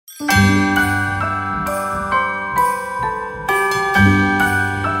The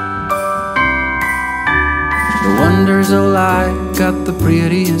wonders of life got the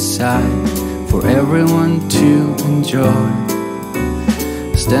prettiest side for everyone to enjoy.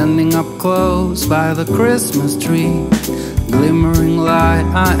 Standing up close by the Christmas tree, glimmering light,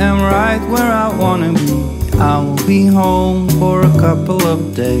 I am right where I wanna be. I will be home for a couple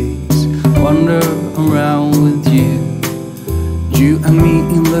of days, wander around with you. You and me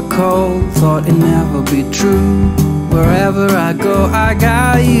in the cold, thought it'd never be true. Wherever I go, I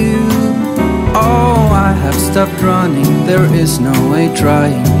got you. Oh, I have stopped running, there is no way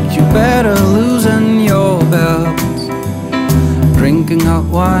trying. You better loosen your belt. Drinking hot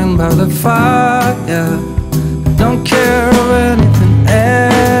wine by the fire, don't care of anything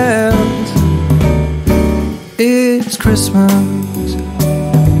else. It's Christmas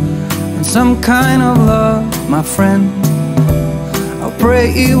and some kind of love, my friend. I'll pray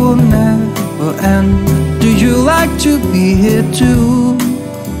it will never end. Do you like to be here too?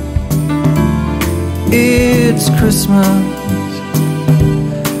 It's Christmas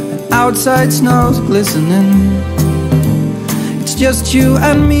and outside snow's glistening. It's just you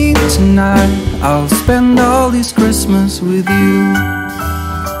and me tonight. I'll spend all this Christmas with you.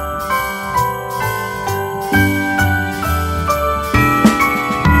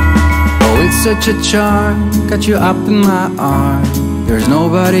 Oh, it's such a charm, got you up in my arm. There's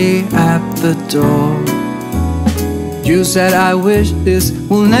nobody at the door. You said I wish this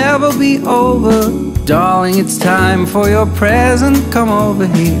will never be over. Darling, it's time for your present, come over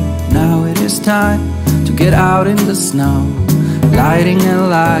here. Now it is time to get out in the snow, lighting a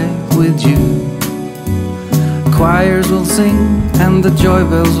light with you. Choirs will sing and the joy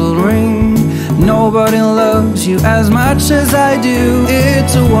bells will ring. Nobody loves you as much as I do.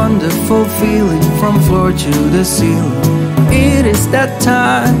 It's a wonderful feeling from floor to the ceiling. It is that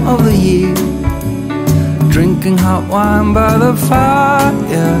time of the year, drinking hot wine by the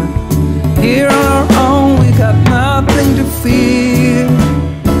fire. Here on our own, we got nothing to fear.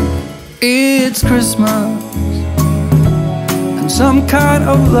 It's Christmas and some kind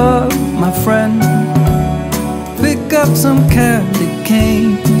of love, my friend. Pick up some candy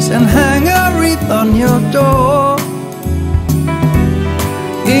canes and hang a wreath on your door.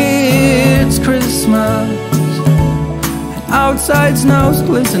 It's Christmas and outside snow's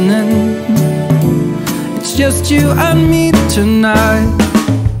glistening. It's just you and me tonight.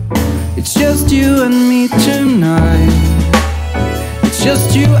 It's just you and me tonight. It's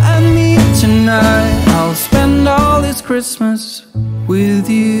just you and me tonight. I'll spend all this Christmas with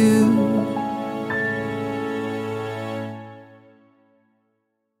you.